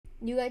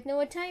You guys know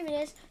what time it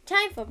is.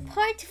 Time for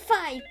part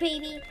 5,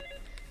 baby.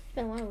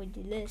 Then why don't we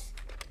do this?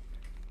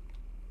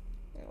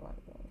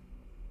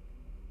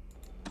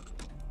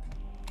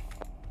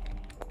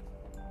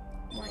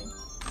 Mine.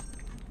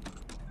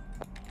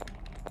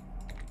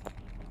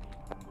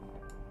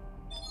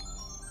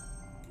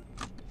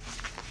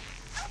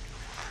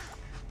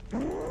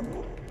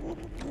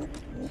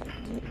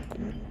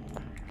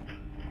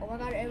 Oh my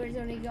god, everybody's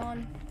already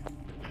gone.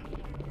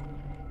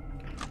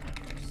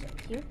 So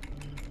cute.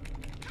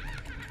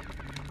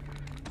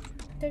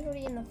 They're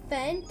already in the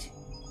vent.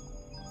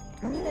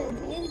 You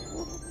guys in?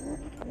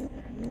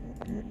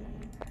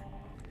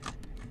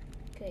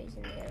 Okay, he's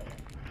in the area.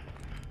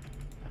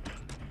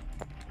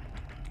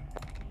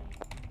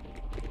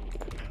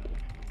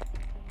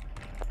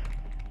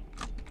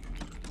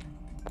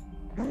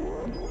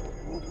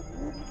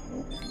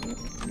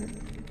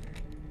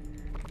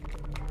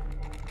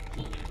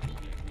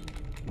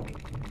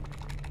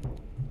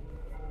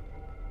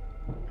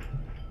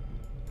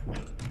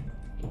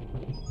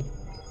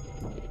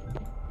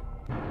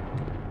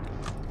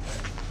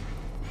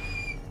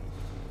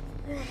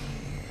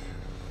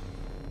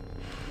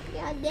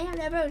 God damn,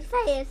 that bro's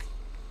face.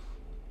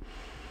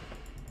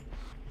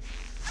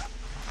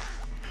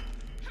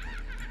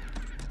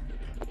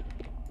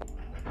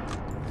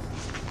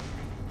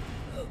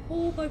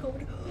 Oh my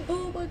god.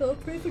 Oh my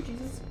god. Pray for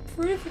Jesus.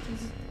 Pray for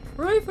Jesus.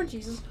 Pray for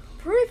Jesus.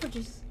 Pray for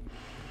Jesus.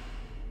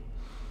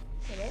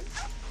 Okay.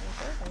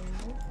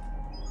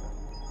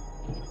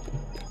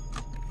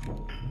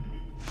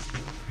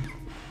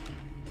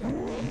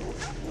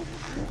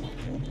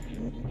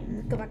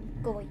 Go back.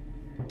 Go away.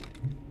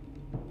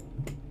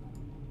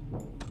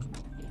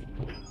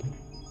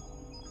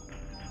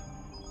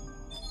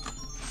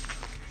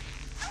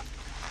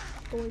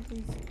 Go away,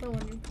 please. I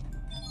want you.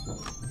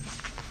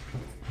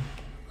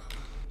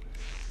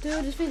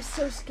 Dude, this thing's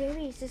so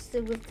scary. It's just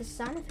with the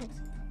sound effects.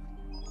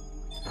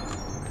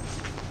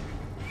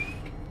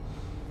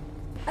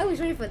 I was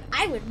ready for.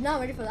 I was not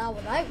ready for that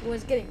one. I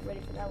was getting ready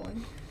for that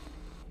one.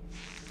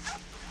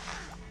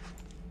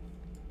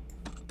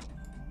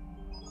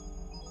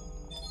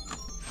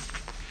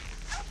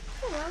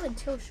 Oh, wow,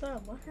 until shut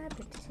up. What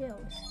happened to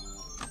Tails?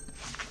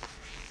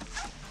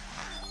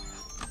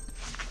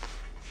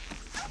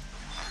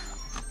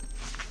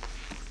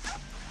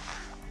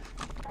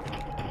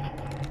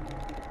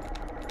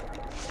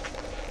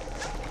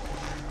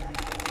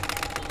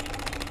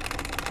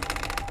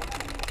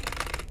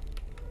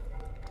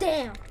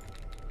 Damn!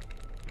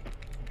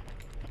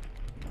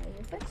 Why are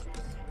you fixing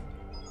this?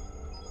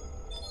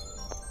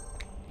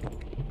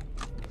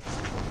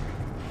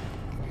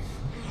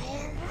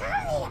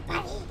 Hello,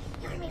 buddy.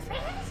 You want to be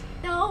friends?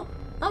 No,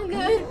 I'm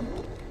good.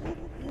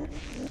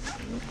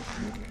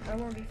 I don't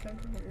want to be friends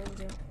with a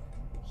loser.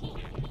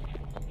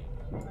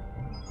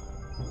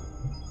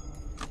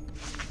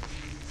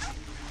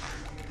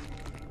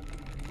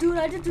 Dude,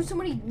 I just do so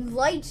many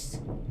lights.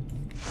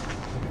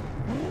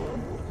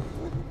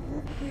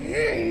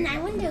 I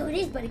wonder who it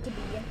is, but it could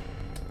be you.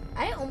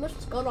 I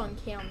almost got on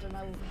cams and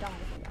I would die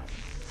for that.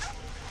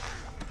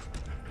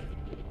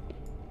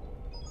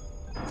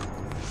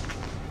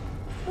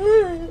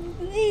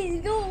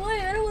 Please go away.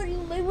 I don't want you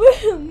in my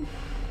room.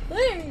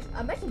 Please.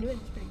 I'm actually doing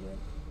this pretty good.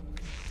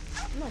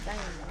 I'm not dying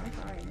anymore. I'm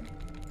fine.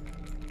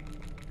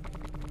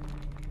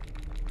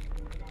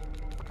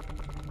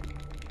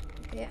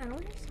 Okay, I don't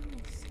want to sound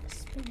like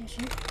spin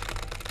dashing.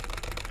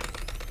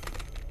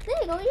 There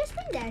you go. You're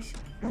spin dash.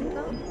 Oh.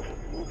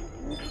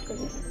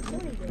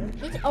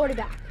 He's already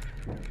back.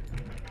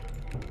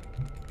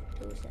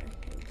 Who's that?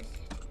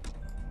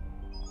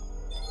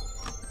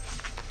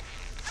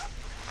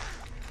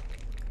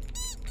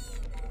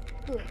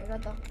 Good, I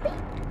got the.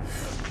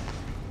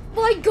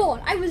 My god,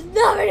 I was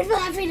not ready for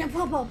that thing to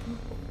pop up.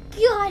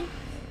 God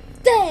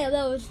damn,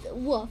 that was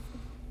woof.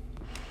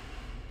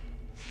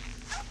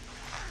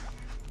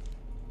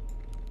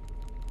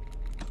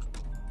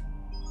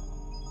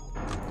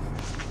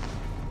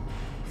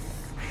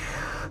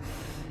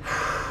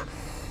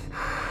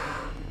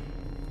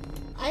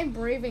 I'm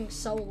breathing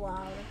so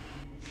loud.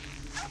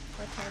 I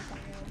can't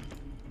find him.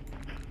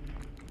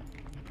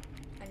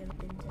 I never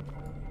been to.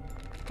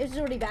 This is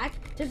already back.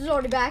 This is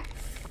already back.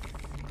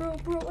 Bro,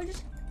 I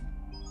just.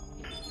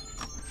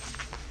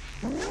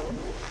 I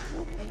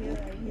hear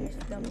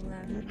double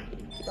that.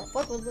 What the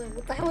fuck was that?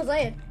 What the hell was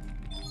that?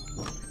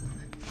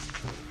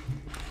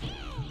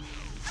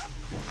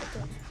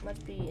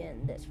 Must be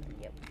in this one,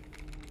 yep.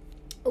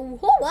 Oh,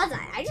 who was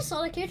that? I just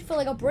saw the character for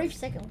like a brief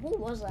second. Who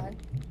was that?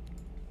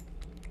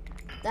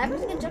 That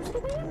person get jump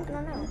scared by you? I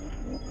don't know.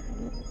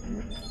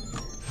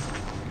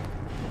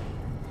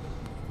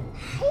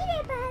 Hey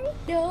there, buddy.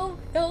 No,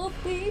 no,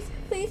 please,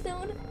 please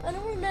don't. I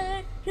don't want to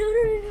die. No.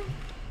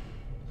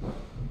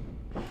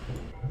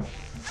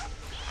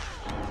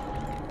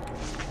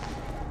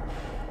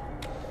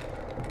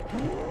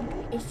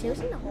 Is Tails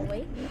in the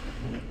hallway?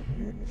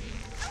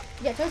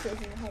 Yeah, Tails is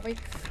in the hallway.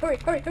 Hurry.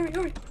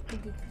 Good.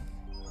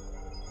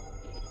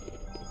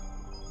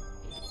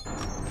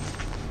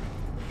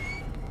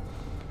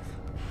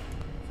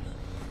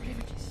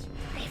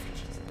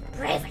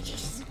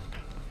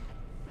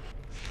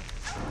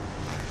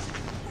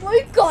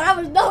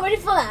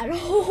 ready for that.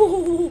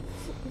 Oh,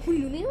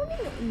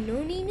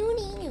 no,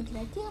 can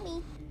I kill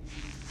me?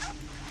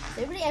 Is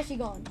everybody actually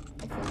gone?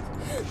 I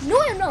think so.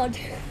 No, I'm not.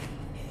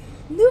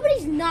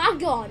 Nobody's not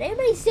gone.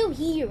 Everybody's still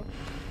here.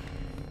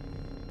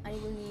 I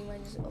will need my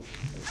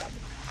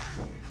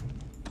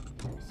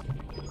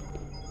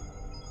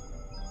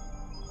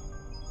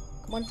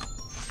Come on.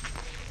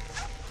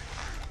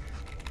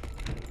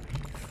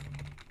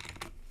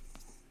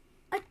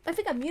 I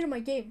think I muted my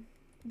game.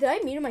 Did I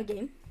mute my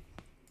game?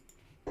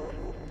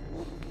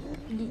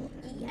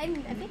 I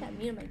think I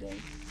muted my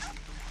game.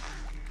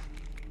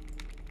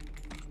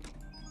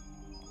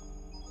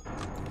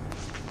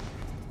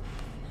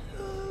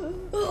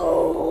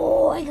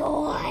 Oh my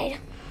god!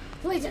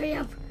 Please hurry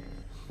up!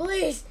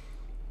 Please!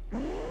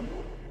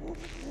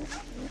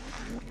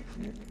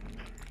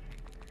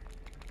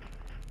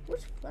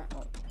 What's that?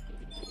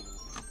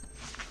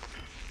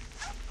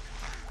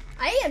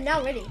 I am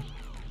now ready.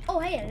 Oh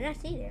hey, I did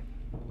not see there.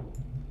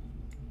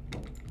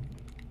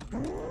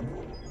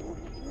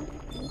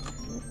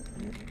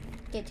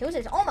 Okay,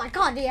 Tuesdays. Oh my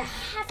god, dude,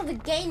 half of the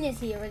game is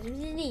here. It's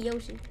really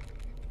Yoshi.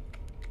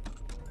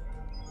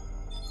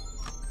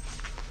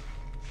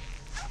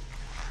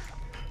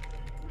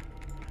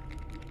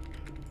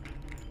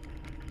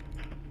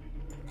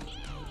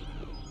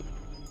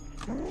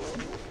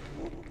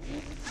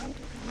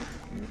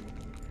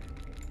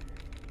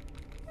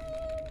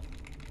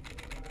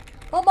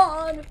 Come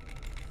on!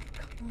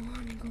 Come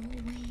on, go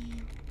away.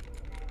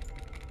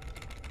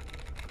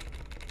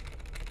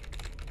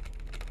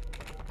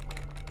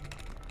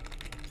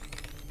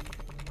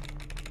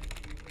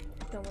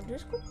 Don't want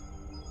this cool?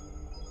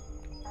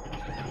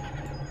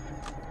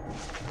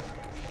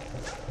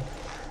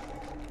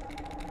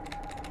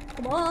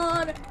 Come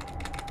on!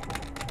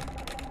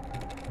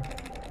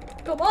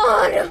 Come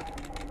on!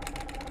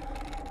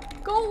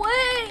 Go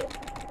away!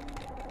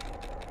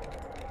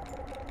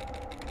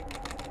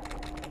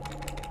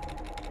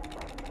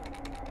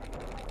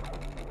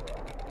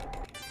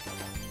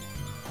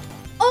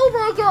 Oh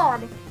my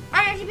god!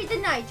 I actually beat the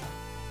knight.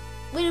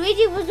 Wait,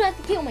 Luigi was about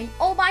to kill me.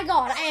 Oh my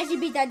god, I actually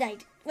beat that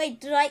knight.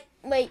 Wait, did I?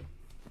 Wait,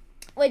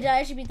 did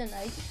I actually beat the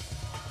knight?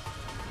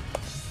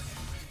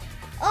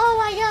 Oh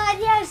my god,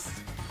 yes!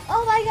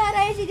 Oh my god,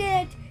 I actually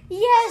did it!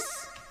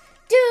 Yes!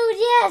 Dude,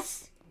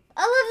 yes!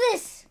 I love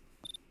this!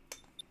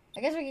 I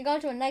guess we can go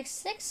to a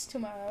next 6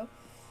 tomorrow.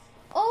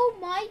 Oh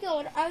my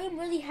god, I am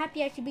really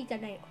happy I actually beat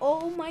that knight.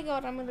 Oh my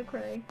god, I'm gonna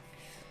cry.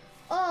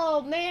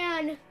 Oh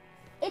man.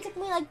 It took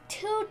me like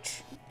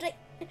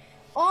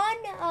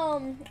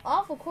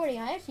off recording.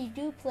 I actually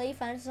do play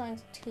Final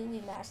Fantasy 2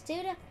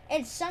 Remastered,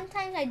 and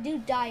sometimes I do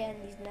die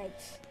on these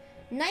nights.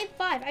 Night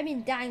 5, I've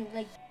been dying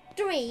like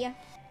 3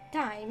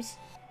 times.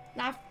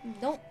 Not,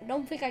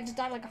 don't think I just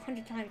died like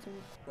 100 times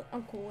on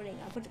recording.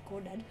 I put the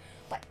cord in.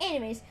 But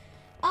anyways,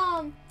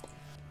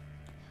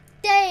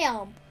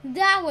 damn,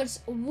 that was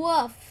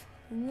rough,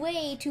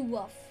 way too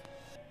rough,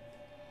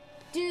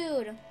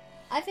 dude.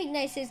 I think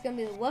Night 6 is gonna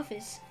be the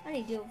roughest. I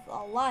need to do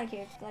a lot of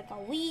characters, like a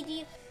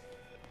Luigi.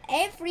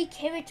 Every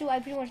character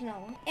I pretty much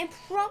know. And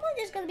probably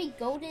there's gonna be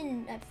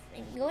Golden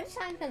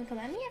Sign's gonna come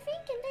at me, I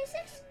think, in Night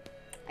 6.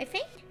 I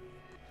think.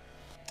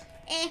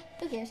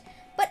 Who cares?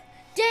 But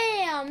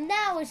damn,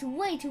 that was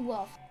way too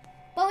rough.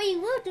 But we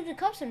will do the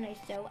custom nights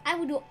though. I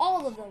will do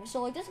all of them.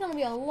 So like this is gonna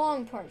be a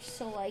long part.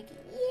 So like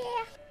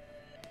yeah.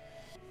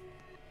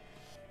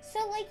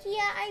 So like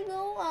yeah, I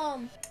will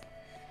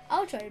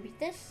I'll try to beat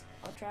this.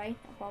 I'll try, I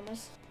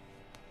promise.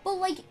 But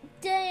like,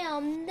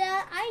 damn,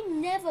 that I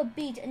never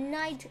beat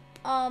Night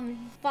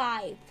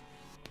 5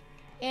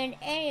 in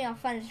any of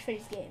Final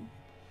Fantasy game.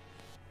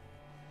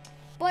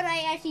 But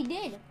I actually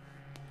did.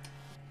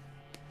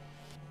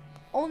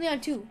 Only on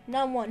 2,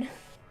 not 1.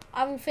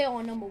 I will fail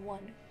on number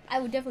 1. I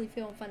will definitely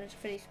fail on Final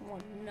Fantasy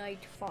 1,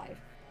 Night 5.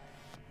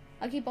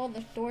 I'll keep all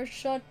the doors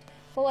shut.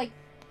 But like,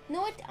 you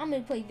know what? I'm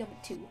gonna play number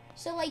 2.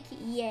 So like,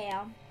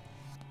 yeah.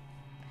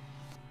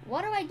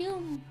 What do I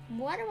do?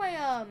 What do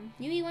I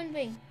you be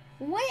wondering?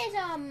 What is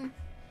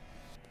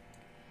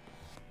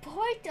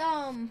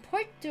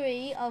part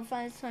 3 of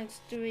Final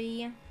Fantasy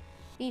 3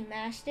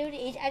 Remastered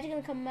is actually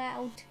gonna come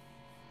out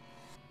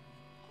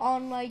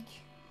on like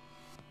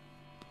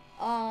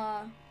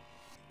I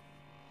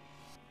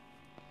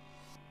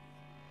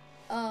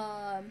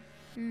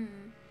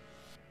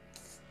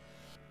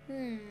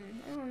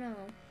don't know.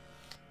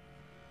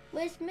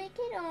 Let's make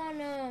it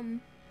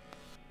on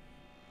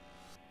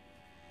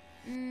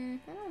I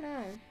don't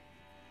know.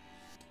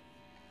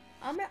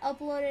 I'm gonna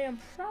upload it. I'm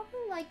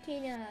probably like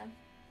in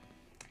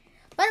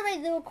By the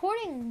way, the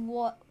recording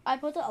what I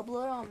put to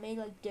upload on May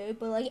like dude,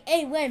 but like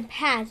it went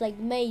past like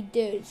May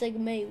dude. It's like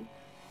May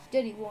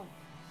 31.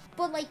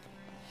 But like,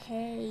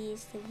 hey,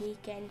 it's the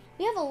weekend.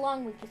 We have a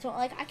long weekend, so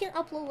like I can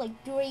upload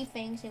like 3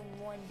 things in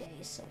one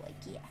day. So like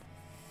yeah.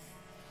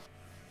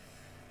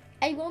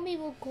 I won't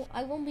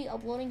be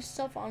uploading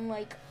stuff on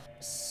like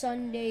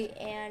Sunday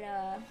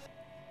and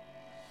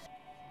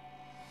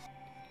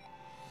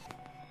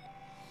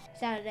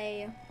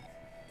Saturday.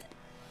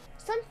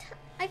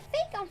 I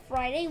think on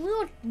Friday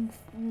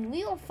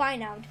we will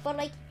find out. But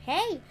like,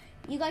 hey,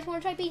 you guys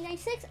want to try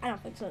pt5? I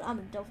don't think so.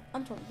 I'm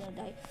totally gonna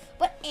die.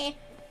 But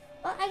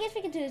well, I guess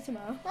we can do this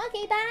tomorrow.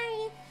 Okay,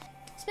 bye.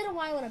 It's been a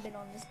while when I've been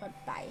on this, but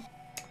bye.